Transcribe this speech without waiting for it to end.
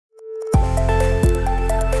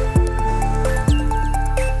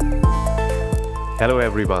Hello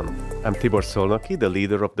everyone, I'm Tibor Szolnoki, the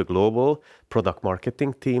leader of the global product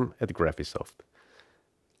marketing team at Graphisoft.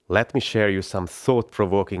 Let me share you some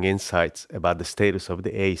thought-provoking insights about the status of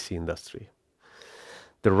the AEC industry.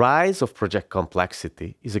 The rise of project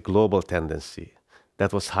complexity is a global tendency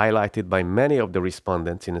that was highlighted by many of the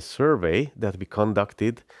respondents in a survey that we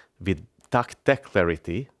conducted with Tech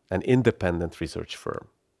Clarity, an independent research firm.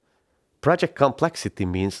 Project complexity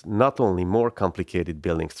means not only more complicated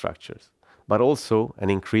building structures, but also an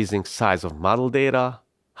increasing size of model data,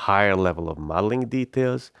 higher level of modeling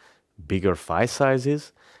details, bigger file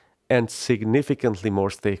sizes, and significantly more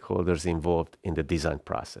stakeholders involved in the design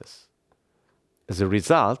process. As a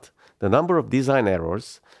result, the number of design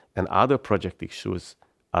errors and other project issues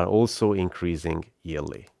are also increasing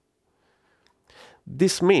yearly.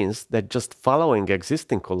 This means that just following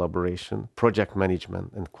existing collaboration, project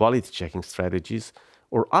management, and quality checking strategies,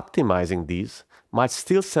 or optimizing these, might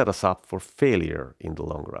still set us up for failure in the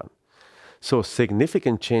long run. So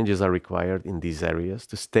significant changes are required in these areas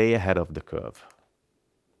to stay ahead of the curve.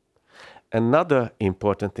 Another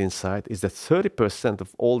important insight is that 30%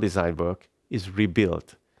 of all design work is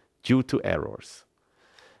rebuilt due to errors.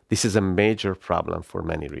 This is a major problem for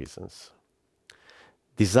many reasons.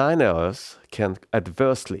 Design errors can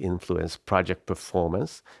adversely influence project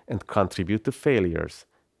performance and contribute to failures,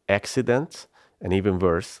 accidents, and even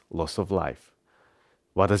worse, loss of life.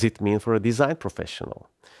 What does it mean for a design professional?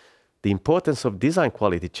 The importance of design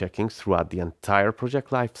quality checking throughout the entire project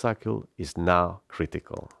lifecycle is now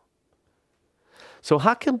critical. So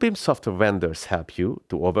how can BIM software vendors help you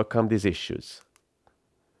to overcome these issues?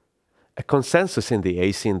 A consensus in the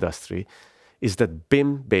AEC industry is that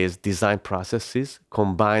BIM-based design processes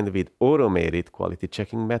combined with automated quality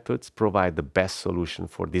checking methods provide the best solution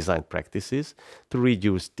for design practices to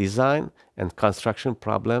reduce design and construction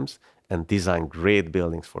problems and design great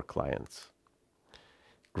buildings for clients.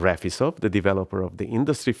 Graphisoft, the developer of the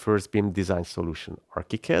industry-first BIM design solution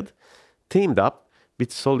Archicad, teamed up with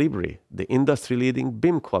Solibri, the industry-leading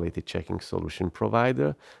BIM quality checking solution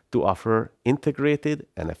provider, to offer integrated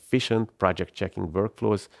and efficient project checking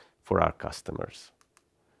workflows for our customers.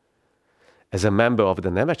 As a member of the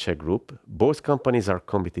Nemetschek Group, both companies are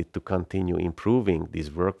committed to continue improving these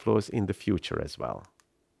workflows in the future as well.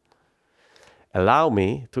 Allow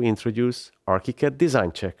me to introduce Archicad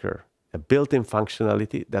Design Checker, a built-in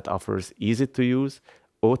functionality that offers easy-to-use,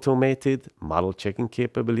 automated model checking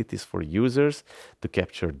capabilities for users to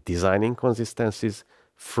capture design inconsistencies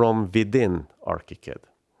from within Archicad.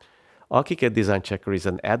 Archicad Design Checker is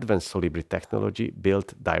an advanced Solibri technology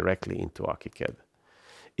built directly into Archicad.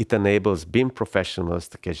 It enables BIM professionals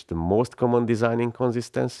to catch the most common design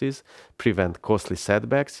inconsistencies, prevent costly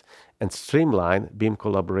setbacks, and streamline BIM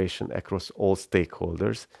collaboration across all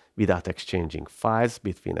stakeholders without exchanging files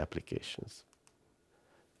between applications.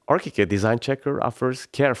 Archicad Design Checker offers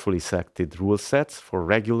carefully selected rule sets for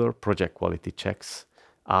regular project quality checks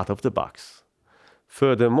out of the box.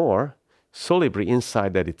 Furthermore, Solibri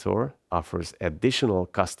Inside Editor offers additional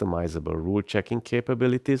customizable rule checking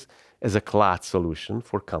capabilities as a cloud solution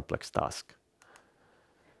for complex tasks.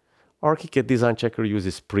 Archicad Design Checker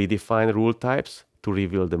uses predefined rule types to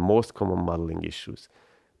reveal the most common modeling issues.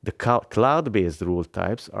 The cloud-based rule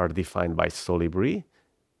types are defined by Solibri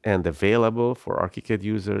and available for Archicad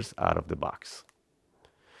users out of the box.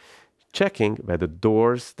 Checking whether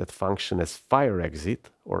doors that function as fire exit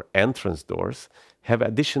or entrance doors have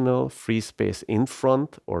additional free space in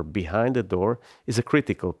front or behind the door is a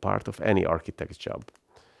critical part of any architect's job.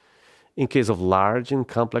 In case of large and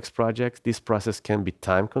complex projects, this process can be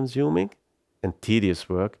time-consuming and tedious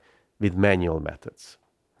work with manual methods.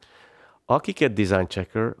 Archicad Design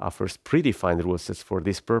Checker offers predefined rule sets for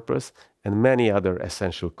this purpose and many other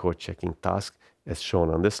essential code checking tasks as shown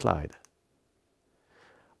on the slide.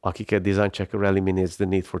 Archicad Design Checker eliminates the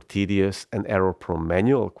need for tedious and error-prone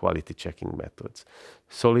manual quality checking methods.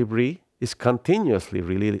 Solibri is continuously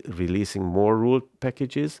releasing more rule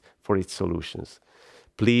packages for its solutions.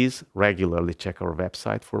 Please regularly check our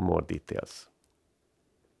website for more details.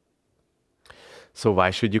 So why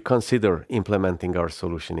should you consider implementing our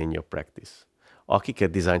solution in your practice?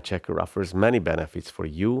 Archicad Design Checker offers many benefits for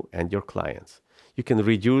you and your clients. You can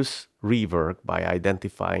reduce rework by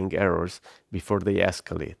identifying errors before they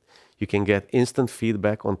escalate. You can get instant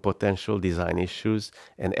feedback on potential design issues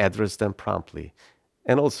and address them promptly.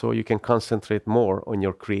 And also, you can concentrate more on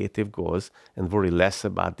your creative goals and worry less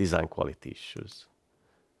about design quality issues.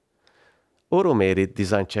 Automated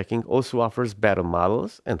design checking also offers better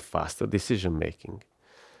models and faster decision-making.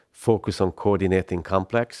 Focus on coordinating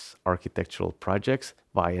complex architectural projects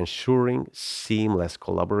by ensuring seamless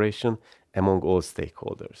collaboration among all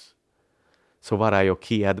stakeholders. So what are your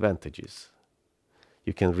key advantages?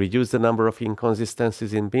 You can reduce the number of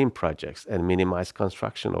inconsistencies in BIM projects and minimize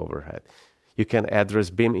construction overhead. You can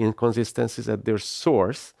address BIM inconsistencies at their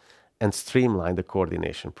source and streamline the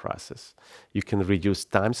coordination process. You can reduce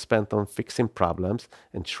time spent on fixing problems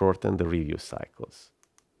and shorten the review cycles.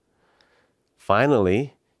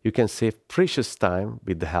 Finally, you can save precious time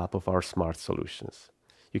with the help of our smart solutions.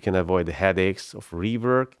 You can avoid the headaches of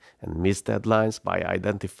rework and missed deadlines by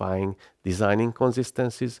identifying design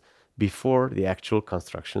inconsistencies before the actual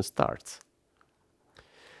construction starts.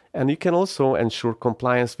 And you can also ensure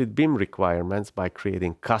compliance with BIM requirements by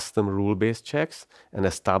creating custom rule-based checks and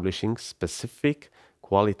establishing specific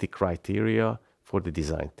quality criteria for the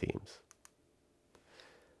design teams.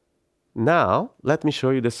 Now, let me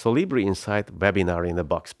show you the Solibri Inside webinar in a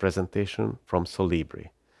box presentation from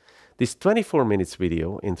Solibri. This 24 minutes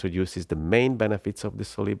video introduces the main benefits of the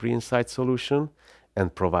Solibri Inside solution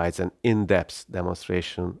and provides an in-depth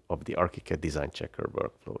demonstration of the Archicad Design Checker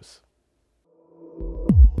workflows.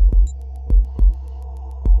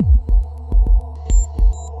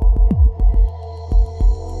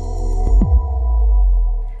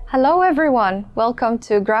 Hello everyone, welcome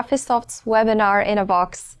to Graphisoft's webinar in a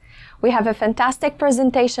box. We have a fantastic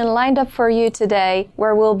presentation lined up for you today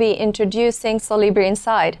where we'll be introducing Solibri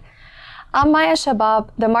Inside. I'm Maya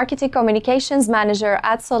Shabab, the Marketing Communications Manager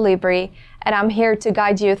at Solibri, and I'm here to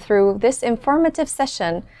guide you through this informative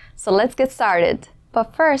session. So let's get started.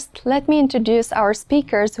 But first, let me introduce our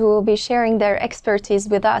speakers who will be sharing their expertise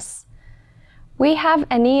with us. We have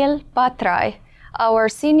Anil Batrai, our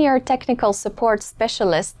Senior Technical Support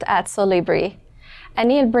Specialist at Solibri.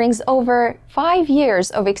 Anil brings over 5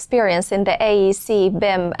 years of experience in the AEC,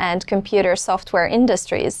 BIM, and computer software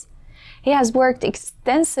industries. He has worked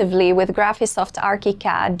extensively with Graphisoft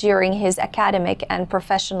Archicad during his academic and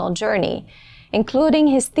professional journey, including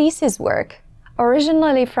his thesis work.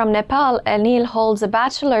 Originally from Nepal, Anil holds a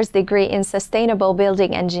bachelor's degree in sustainable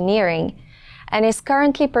building engineering and is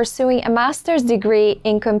currently pursuing a master's degree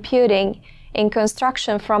in computing in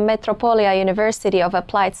construction from Metropolia University of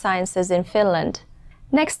Applied Sciences in Finland.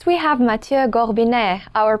 Next, we have Mathieu Gorbinet,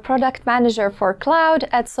 our product manager for cloud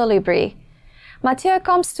at Solibri. Mathieu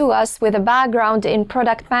comes to us with a background in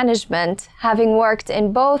product management, having worked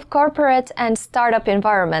in both corporate and startup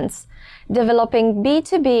environments, developing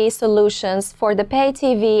B2B solutions for the pay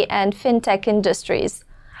TV and fintech industries.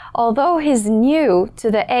 Although he's new to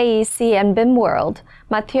the AEC and BIM world,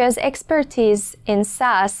 Mathieu's expertise in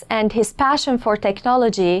SaaS and his passion for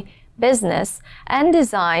technology, business, and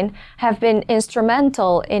design have been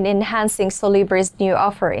instrumental in enhancing Solibri's new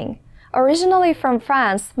offering. Originally from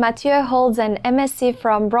France, Mathieu holds an MSc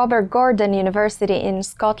from Robert Gordon University in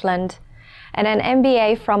Scotland and an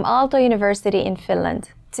MBA from Aalto University in Finland.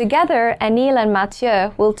 Together, Anil and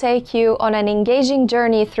Mathieu will take you on an engaging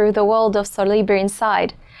journey through the world of Solibri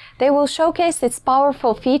Inside. They will showcase its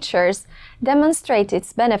powerful features, demonstrate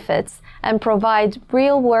its benefits, and provide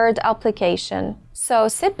real-world application. So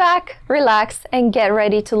sit back, relax, and get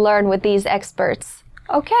ready to learn with these experts.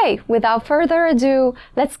 Okay, without further ado,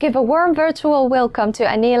 let's give a warm virtual welcome to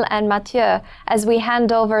Anil and Mathieu as we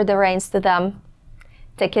hand over the reins to them.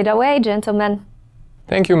 Take it away, gentlemen.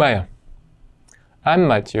 Thank you, Maya. I'm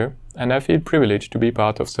Mathieu, and I feel privileged to be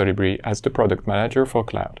part of Solibri as the product manager for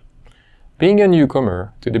cloud. Being a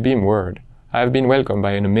newcomer to the BIM world, I have been welcomed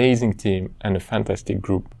by an amazing team and a fantastic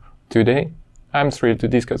group. Today, I'm thrilled to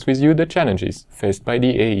discuss with you the challenges faced by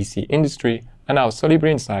the AEC industry and how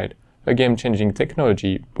Solibri Inside, a game-changing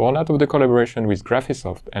technology born out of the collaboration with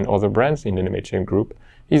Graphisoft and other brands in the MHM group,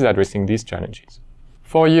 is addressing these challenges.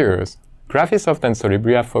 For years, Graphisoft and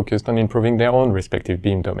Solibri have focused on improving their own respective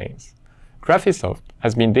BIM domains. Graphisoft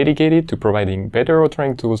has been dedicated to providing better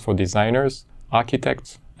authoring tools for designers,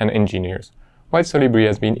 architects, and engineers, while Solibri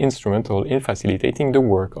has been instrumental in facilitating the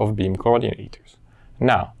work of BIM coordinators.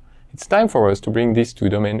 Now, it's time for us to bring these two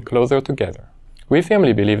domains closer together. We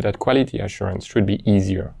firmly believe that quality assurance should be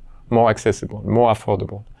easier, more accessible, more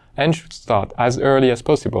affordable, and should start as early as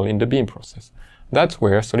possible in the BIM process. That's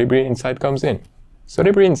where Solibri Inside comes in.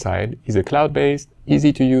 Solibri Inside is a cloud-based,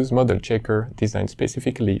 easy-to-use model checker designed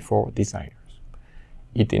specifically for designers.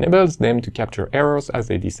 It enables them to capture errors as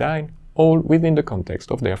they design, all within the context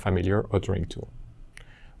of their familiar authoring tool.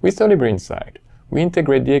 With Solibri Inside, we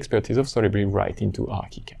integrate the expertise of Solibri right into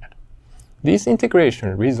Archicad. This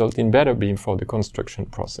integration results in better BIM for the construction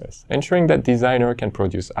process, ensuring that designer can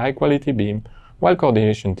produce high-quality BIM while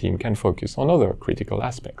coordination team can focus on other critical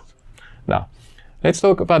aspects. Now, let's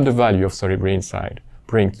talk about the value of Solibri Inside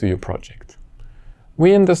brings to your project.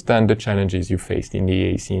 We understand the challenges you faced in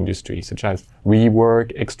the AEC industry, such as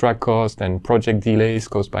rework, extra cost, and project delays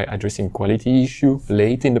caused by addressing quality issue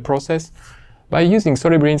late in the process. By using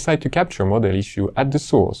Solibri Inside to capture model issue at the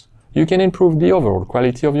source, you can improve the overall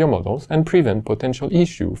quality of your models and prevent potential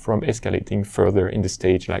issue from escalating further in the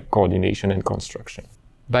stage like coordination and construction.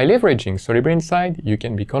 By leveraging Solibri Inside, you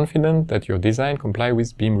can be confident that your design complies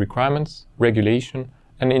with BIM requirements, regulation,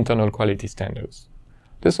 and internal quality standards.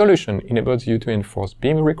 The solution enables you to enforce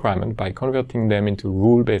BIM requirements by converting them into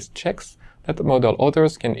rule-based checks that model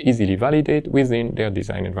authors can easily validate within their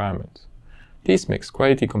design environment. This makes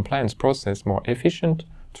quality compliance process more efficient,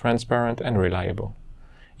 transparent, and reliable.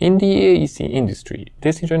 In the AEC industry,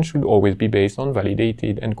 decisions should always be based on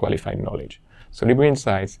validated and qualified knowledge. Solibri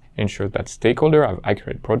Insights ensures that stakeholders have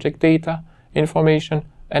accurate project data, information,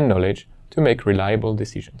 and knowledge to make reliable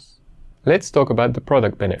decisions. Let's talk about the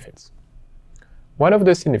product benefits. One of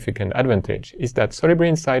the significant advantages is that Solibri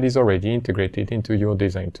Inside is already integrated into your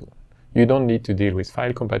design tool. You don't need to deal with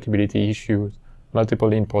file compatibility issues,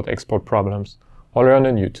 multiple import-export problems, or learn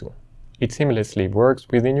a new tool. It seamlessly works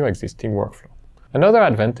within your existing workflow. Another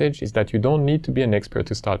advantage is that you don't need to be an expert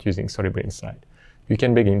to start using Solibri Inside. You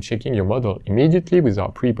can begin checking your model immediately with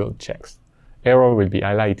our pre-built checks. Errors will be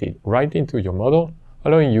highlighted right into your model,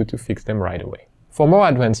 allowing you to fix them right away. For more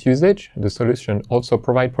advanced usage, the solution also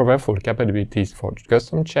provides powerful capabilities for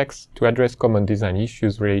custom checks to address common design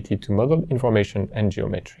issues related to model information and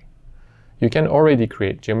geometry. You can already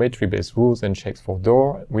create geometry-based rules and checks for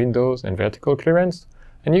door, windows, and vertical clearance,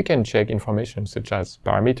 and you can check information such as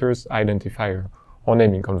parameters, identifier, or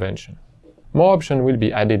naming convention. More options will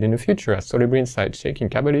be added in the future as Solibri Inside checking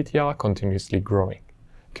capabilities are continuously growing.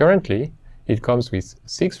 Currently, it comes with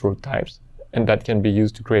 6 rule types, and that can be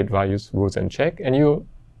used to create various rules and check, and your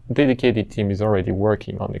dedicated team is already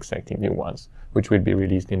working on extracting new ones, which will be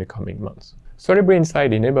released in the coming months. Solibri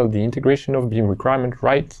Inside enables the integration of BIM requirements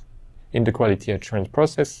right in the quality assurance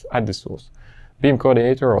process at the source. BIM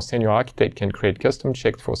coordinator or senior architect can create custom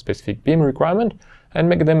checks for specific BIM requirements and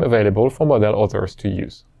make them available for model authors to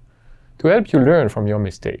use. To help you learn from your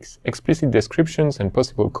mistakes, explicit descriptions and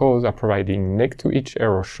possible codes are provided next to each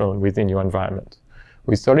error shown within your environment.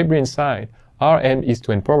 With Solibri Inside, our aim is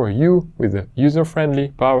to empower you with a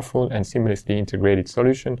user-friendly, powerful, and seamlessly integrated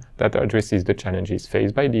solution that addresses the challenges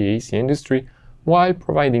faced by the AEC industry while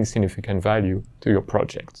providing significant value to your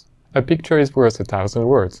projects. A picture is worth 1,000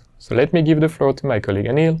 words, so let me give the floor to my colleague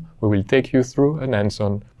Anil, who will take you through an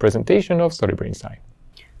hands-on presentation of Solibri Inside.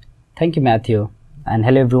 Thank you, Matthew. And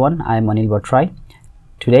hello everyone, I am Anil Bhattrai.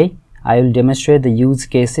 Today, I will demonstrate the use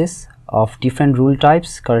cases of different rule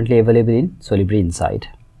types currently available in Solibri Inside.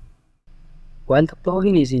 While the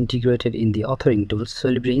plugin is integrated in the authoring tool,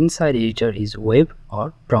 Solibri Inside Editor is web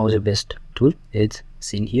or browser-based tool, as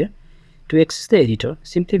seen here. To access the editor,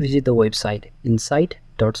 simply visit the website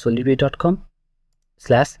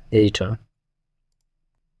inside.solibri.com/editor.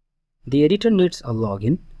 The editor needs a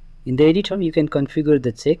login. In the editor, you can configure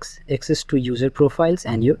the checks, access to user profiles,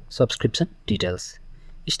 and your subscription details.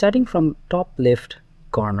 Starting from top left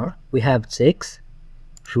corner, we have checks,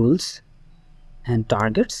 rules, and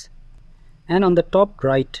targets. And on the top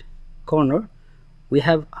right corner, we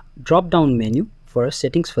have a drop-down menu for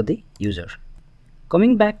settings for the user.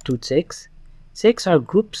 Coming back to checks, checks are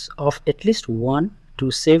groups of at least one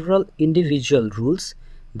to several individual rules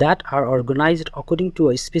that are organized according to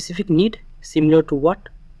a specific need, similar to what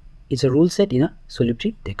is a rule set in a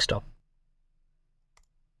Solibri desktop.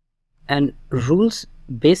 And rules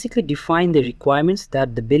basically define the requirements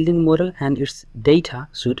that the building model and its data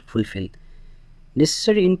should fulfill.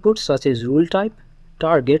 Necessary inputs such as rule type,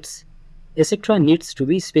 targets, etc. needs to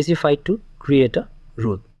be specified to create a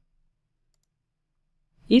rule.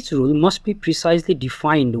 Each rule must be precisely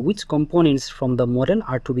defined which components from the model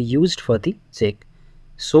are to be used for the check.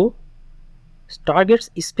 So, targets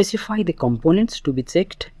specify the components to be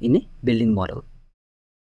checked in a building model.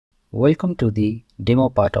 Welcome to the demo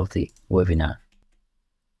part of the webinar.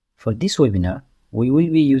 For this webinar, we will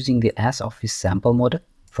be using the As Office sample model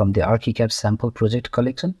from the Archicad sample project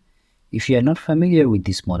collection. If you are not familiar with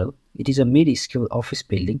this model, it is a mid-scale office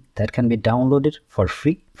building that can be downloaded for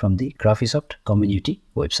free from the Graphisoft community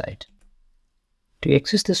website. To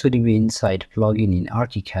access the Solibri Inside plugin in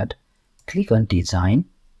Archicad, click on Design,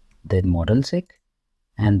 then Model Check,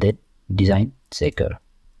 and then Design Checker.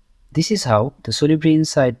 This is how the Solibri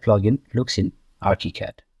Inside plugin looks in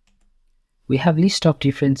Archicad. We have a list of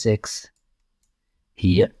different checks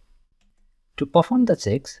here. To perform the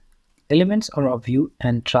checks, elements or a view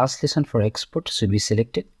and translation for export should be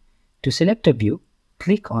selected. To select a view,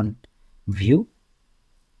 click on View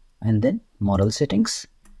and then Model Settings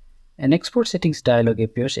An export settings dialog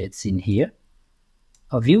appears as seen here.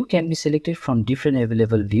 A view can be selected from different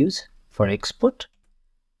available views for export.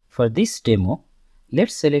 For this demo,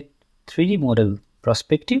 let's select 3D model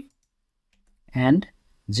perspective and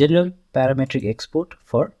general parametric export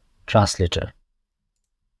for translator.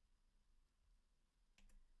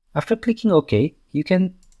 After clicking OK, you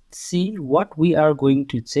can see what we are going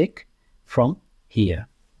to check from here.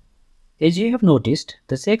 As you have noticed,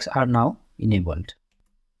 the checks are now enabled.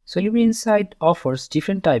 Solibri Inside offers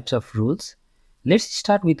different types of rules. Let's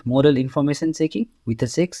start with model information checking with the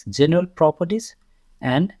checks general properties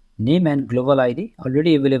and name and global ID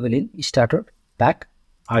already available in Starter Pack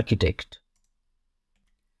Architect.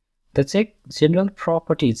 The check general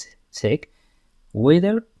properties check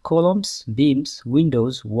whether columns, beams,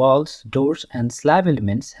 windows, walls, doors and slab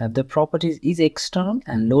elements have the properties is external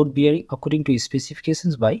and load bearing according to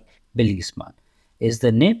specifications by Building Smart. As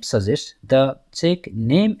the name suggests, the check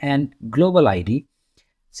name and global ID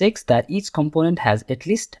checks that each component has at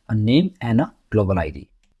least a name and a global ID.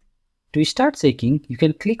 To start checking, you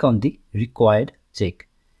can click on the required check.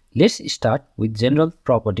 Let's start with general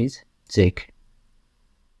properties check.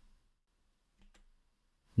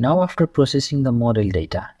 Now after processing the model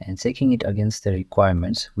data and checking it against the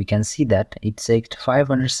requirements, we can see that it checked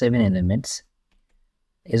 507 elements.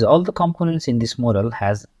 As all the components in this model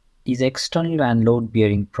is external and load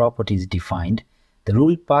bearing properties defined, the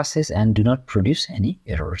rule passes and do not produce any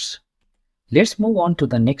errors. Let's move on to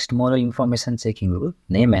the next model information checking rule,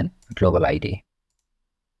 name and global ID.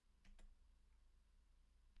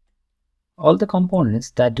 All the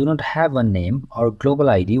components that do not have a name or global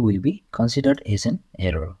ID will be considered as an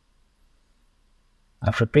error.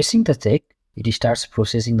 After pressing the check, it starts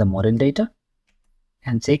processing the model data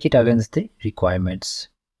and check it against the requirements.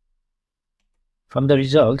 From the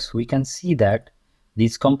results, we can see that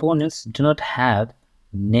these components do not have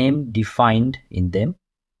name defined in them.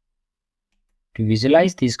 To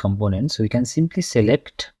visualize these components, we can simply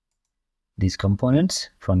select these components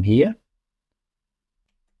from here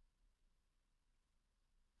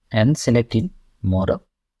and select in model.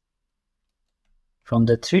 From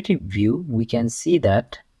the 3D view, we can see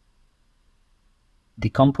that the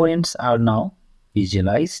components are now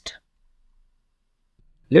visualized.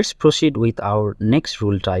 Let's proceed with our next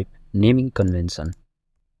rule type, naming convention.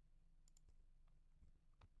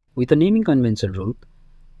 With the naming convention rule,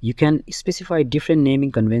 you can specify different naming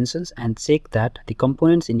conventions and check that the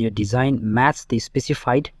components in your design match the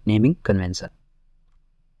specified naming convention.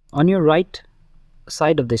 On your right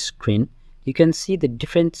side of the screen, you can see the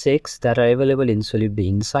different checks that are available in Solibri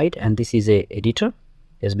Inside, and this is a editor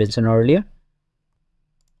as mentioned earlier.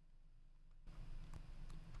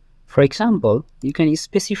 For example, you can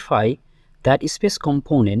specify that space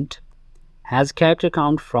component has character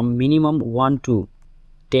count from minimum 1 to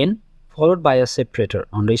 10 followed by a separator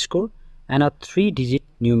underscore and a 3-digit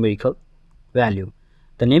numerical value.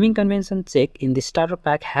 The naming convention check in the starter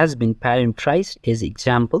pack has been parameterized as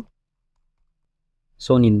example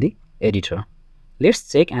shown in the editor. Let's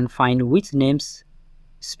check and find which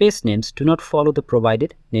space names do not follow the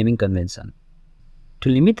provided naming convention. To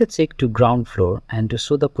limit the check to ground floor and to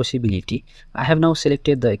show the possibility, I have now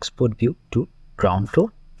selected the export view to ground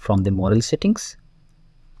floor from the model settings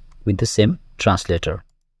with the same translator.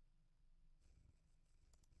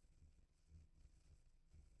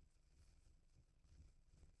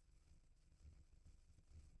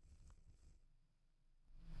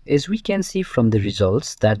 As we can see from the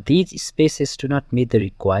results that these spaces do not meet the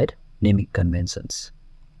required naming conventions.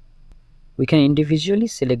 We can individually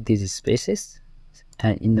select these spaces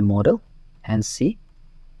in the model and see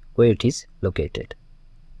where it is located.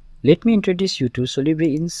 Let me introduce you to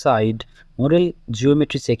Solibri Inside model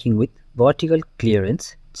geometry checking with vertical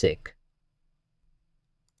clearance check.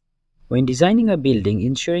 When designing a building,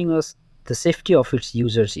 ensuring the safety of its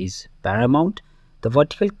users is paramount. The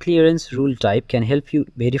vertical clearance rule type can help you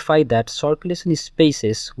verify that circulation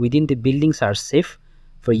spaces within the buildings are safe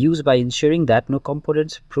for use by ensuring that no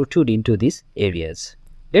components protrude into these areas.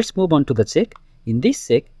 Let's move on to the check. In this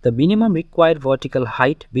check, the minimum required vertical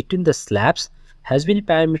height between the slabs has been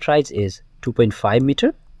parameterized as 2.5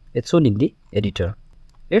 meter. It's shown in the editor.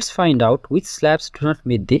 Let's find out which slabs do not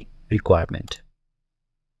meet the requirement.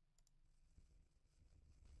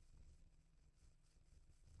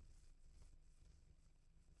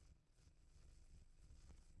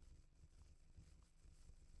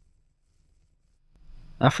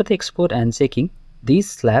 After the export and checking, these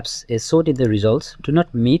slabs as shown in the results do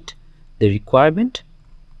not meet the requirement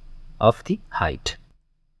of the height.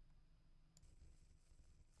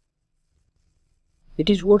 It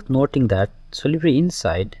is worth noting that Solibri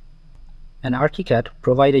Inside and Archicad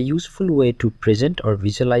provide a useful way to present or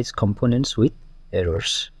visualize components with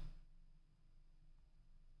errors.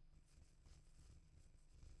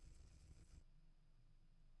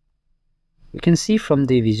 You can see from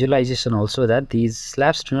the visualization also that these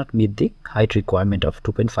slabs do not meet the height requirement of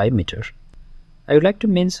 2.5 meters. I would like to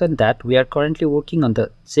mention that we are currently working on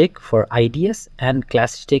the check for IDS and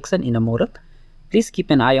class detection in a model. Please keep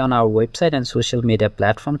an eye on our website and social media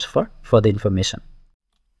platforms for further information.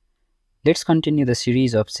 Let's continue the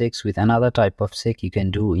series of checks with another type of check you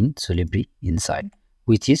can do in Solibri Inside,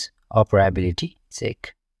 which is operability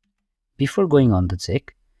check. Before going on the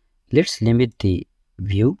check, let's limit the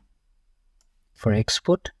view for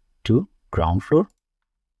export to ground floor.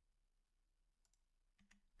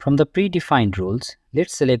 From the predefined rules,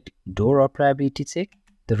 let's select door operability check.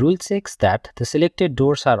 The rule checks that the selected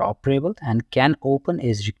doors are operable and can open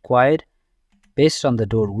as required based on the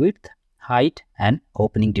door width, height, and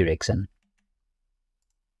opening direction.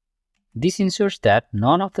 This ensures that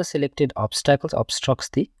none of the selected obstacles obstructs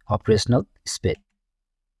the operational space.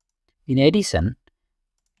 In addition,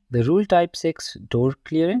 the rule type checks door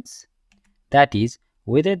clearance, that is,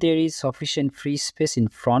 whether there is sufficient free space in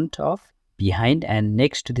front of, behind, and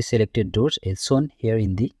next to the selected doors as shown here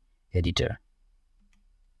in the editor.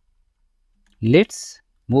 Let's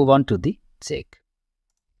move on to the check.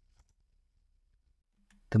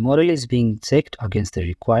 The model is being checked against the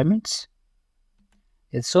requirements.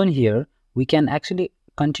 As shown here, we can actually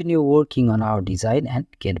continue working on our design and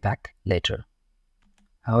get back later.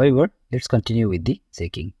 However, let's continue with the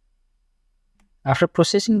checking. After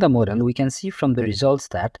processing the model, we can see from the results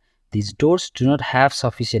that these doors do not have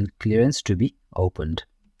sufficient clearance to be opened.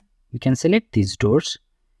 We can select these doors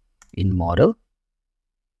in model.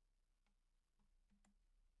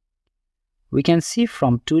 We can see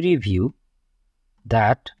from 2D view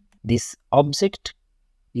that this object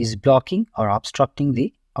is blocking or obstructing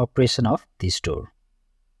the operation of this door.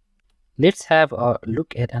 Let's have a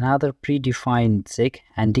look at another predefined check,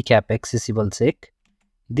 handicap accessible check.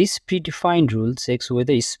 This predefined rule checks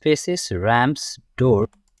whether spaces, ramps, door,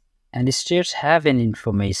 and stairs have an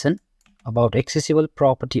information about accessible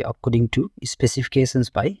property according to specifications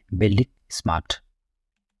by Building Smart.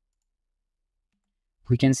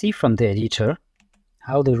 We can see from the editor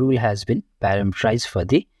how the rule has been parameterized for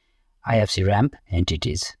the IFC ramp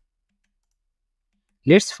entities.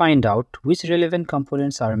 Let's find out which relevant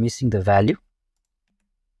components are missing the value.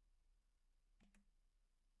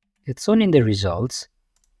 It's shown in the results.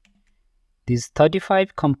 These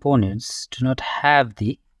 35 components do not have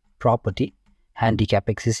the property handicap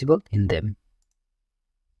accessible in them.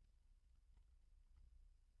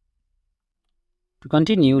 To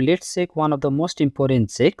continue, let's check one of the most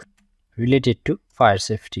important checks related to fire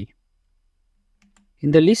safety.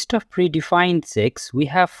 In the list of predefined checks, we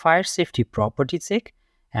have fire safety property check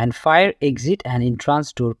and fire exit and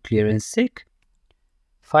entrance door clearance check.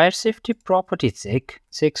 Fire safety property check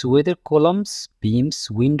checks whether columns, beams,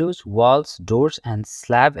 windows, walls, doors, and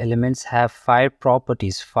slab elements have fire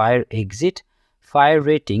properties, fire exit, fire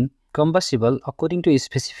rating, combustible according to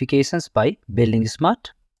specifications by Building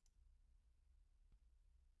Smart.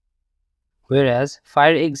 Whereas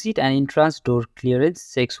fire exit and entrance door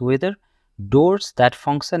clearance checks whether doors that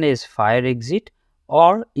function as fire exit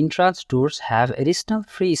or entrance doors have additional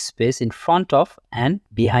free space in front of and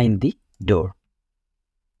behind the door.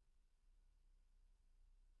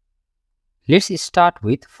 Let's start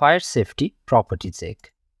with fire safety property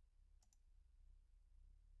check.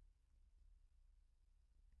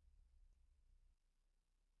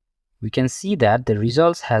 We can see that the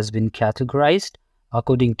results has been categorized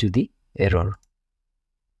according to the error.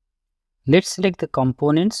 Let's select the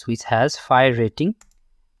components which has fire rating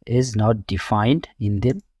is not defined in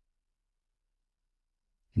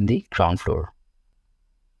the ground floor.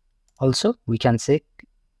 Also, we can check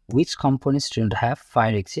which components do not have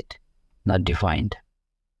fire exit not defined.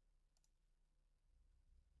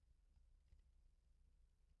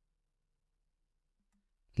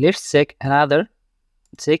 Let's check another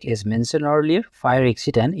check as mentioned earlier, fire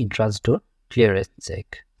exit and entrance door clearance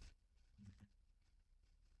check.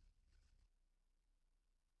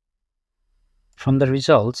 From the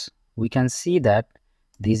results, we can see that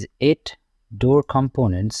these 8 door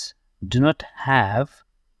components do not have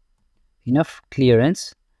enough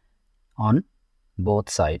clearance on both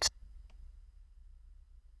sides.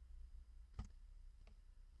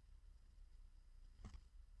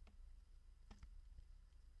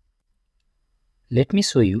 Let me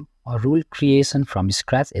show you a rule creation from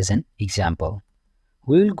scratch as an example.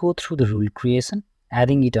 We will go through the rule creation,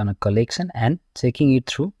 adding it on a collection and checking it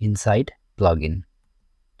through inside plugin.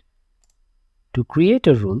 To create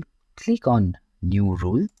a rule, click on New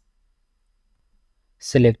Rule.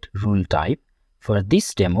 Select Rule Type. For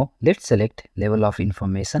this demo, let's select Level of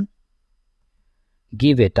Information.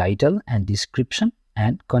 Give a title and description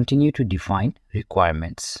and continue to define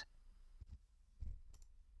requirements.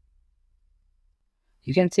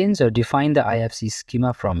 You can change or define the IFC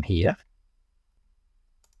schema from here.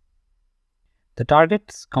 The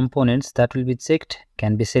target components that will be checked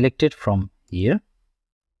can be selected from here.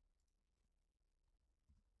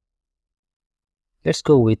 Let's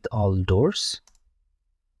go with all doors.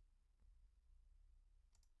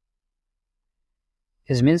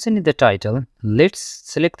 As mentioned in the title, let's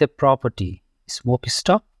select the property Smoke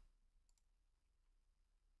Stop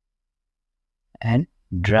and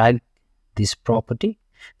drag this property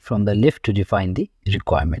from the left to define the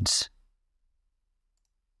requirements.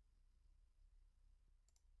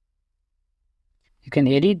 You can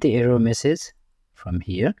edit the error message from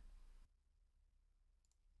here.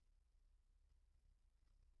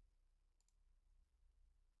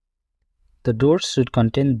 The doors should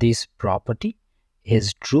contain this property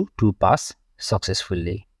is true to pass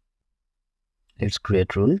successfully. Let's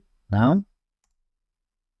create rule now.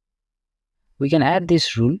 We can add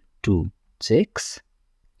this rule to checks.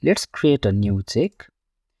 Let's create a new check.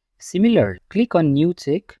 Similarly, click on new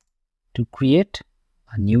check to create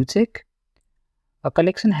a new check. A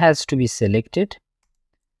collection has to be selected.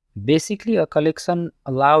 Basically, a collection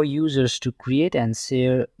allows users to create and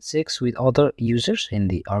share checks with other users in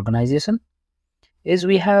the organization. As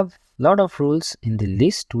we have a lot of rules in the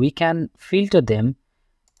list, we can filter them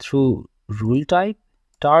through rule type,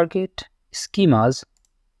 target, schemas,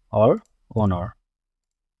 or owner.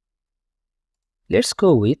 Let's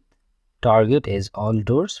go with target as all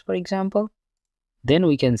doors, for example. Then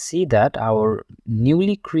we can see that our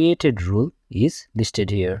newly created rule is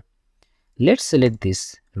listed here. Let's select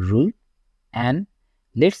this rule and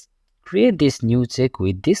let's create this new check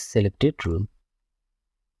with this selected rule.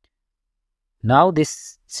 Now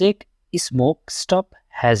this check Smoke Stop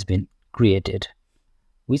has been created,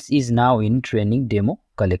 which is now in training demo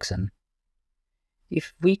collection.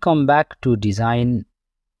 If we come back to Design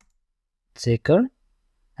Checker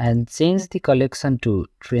and change the collection to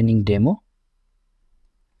training demo,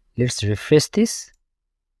 let's refresh this.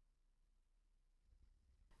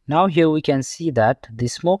 Now here we can see that the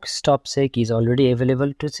Smoke Stop check is already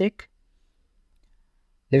available to check.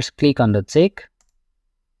 Let's click on the check.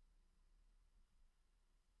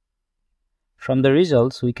 From the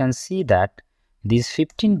results, we can see that these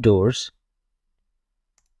 15 doors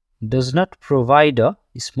does not provide a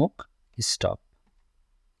smoke stop.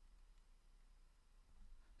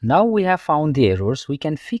 Now we have found the errors. We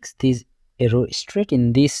can fix this error straight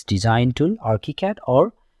in this design tool, Archicad,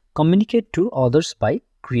 or communicate to others by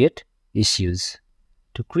create issues.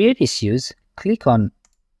 To create issues, click on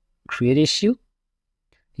create issue.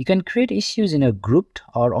 You can create issues in a grouped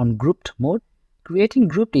or ungrouped mode. Creating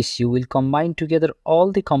grouped issue will combine together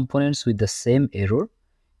all the components with the same error.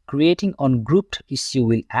 Creating ungrouped issue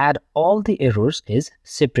will add all the errors as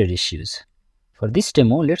separate issues. For this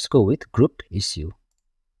demo, let's go with grouped issue.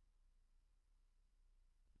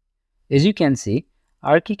 As you can see,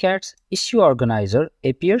 Archicad's issue organizer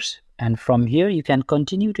appears, and from here you can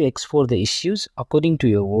continue to export the issues according to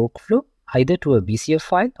your workflow, either to a BCF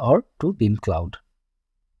file or to Beam Cloud.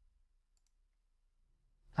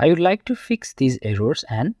 I would like to fix these errors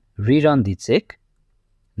and rerun the check.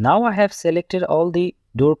 Now I have selected all the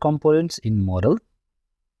door components in model.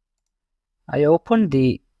 I open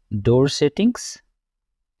the door settings,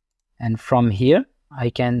 and from here I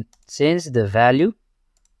can change the value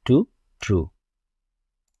to true.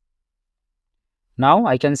 Now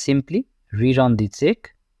I can simply rerun the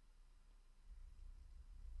check.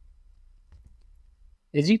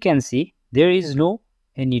 As you can see, there is no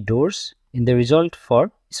any doors in the result for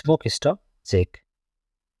Smoke Stop check.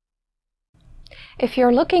 If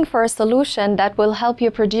you're looking for a solution that will help you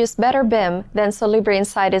produce better BIM, then Solibri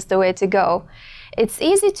Inside is the way to go. It's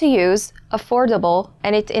easy to use, affordable,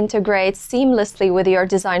 and it integrates seamlessly with your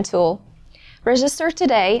design tool. Register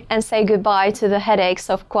today and say goodbye to the headaches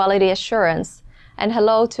of quality assurance and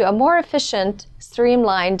hello to a more efficient,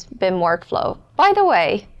 streamlined BIM workflow. By the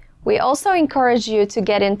way, we also encourage you to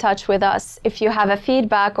get in touch with us if you have a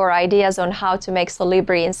feedback or ideas on how to make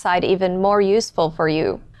Solibri Inside even more useful for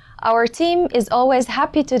you. Our team is always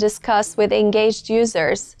happy to discuss with engaged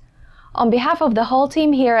users. On behalf of the whole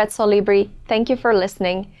team here at Solibri, thank you for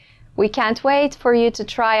listening. We can't wait for you to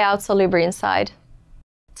try out Solibri Inside.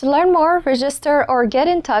 To learn more, register, or get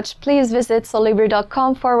in touch, please visit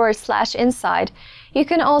solibri.com/inside. You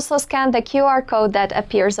can also scan the QR code that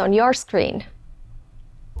appears on your screen.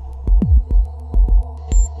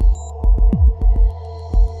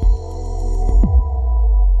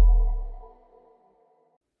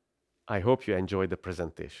 I hope you enjoyed the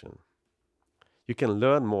presentation. You can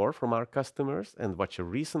learn more from our customers and watch a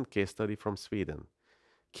recent case study from Sweden.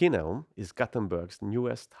 Kineum is Gothenburg's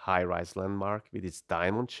newest high-rise landmark with its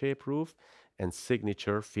diamond-shaped roof and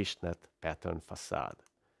signature fishnet pattern facade.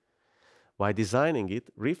 While designing it,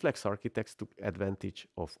 Reflex architects took advantage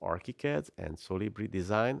of Archicad and Solibri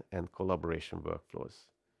design and collaboration workflows,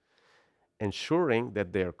 ensuring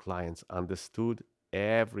that their clients understood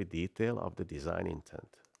every detail of the design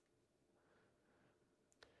intent.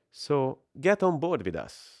 So get on board with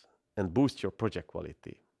us and boost your project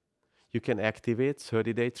quality. You can activate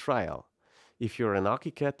 30-day trial. If you're an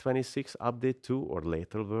Archicad 26 Update 2 or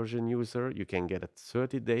later version user, you can get a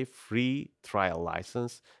 30-day free trial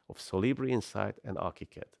license of Solibri Inside and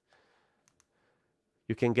Archicad.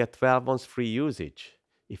 You can get 12 months free usage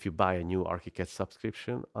if you buy a new Archicad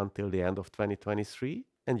subscription until the end of 2023,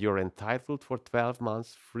 and you're entitled for 12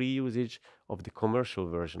 months free usage of the commercial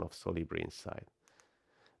version of Solibri Inside.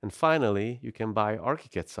 And finally, you can buy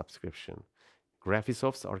Archicad subscription.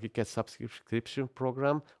 Graphisoft's Archicad subscription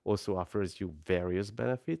program also offers you various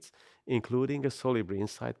benefits, including a Solibri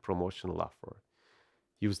Inside promotional offer.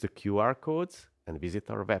 Use the QR codes and visit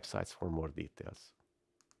our websites for more details.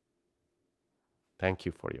 Thank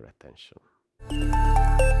you for your attention.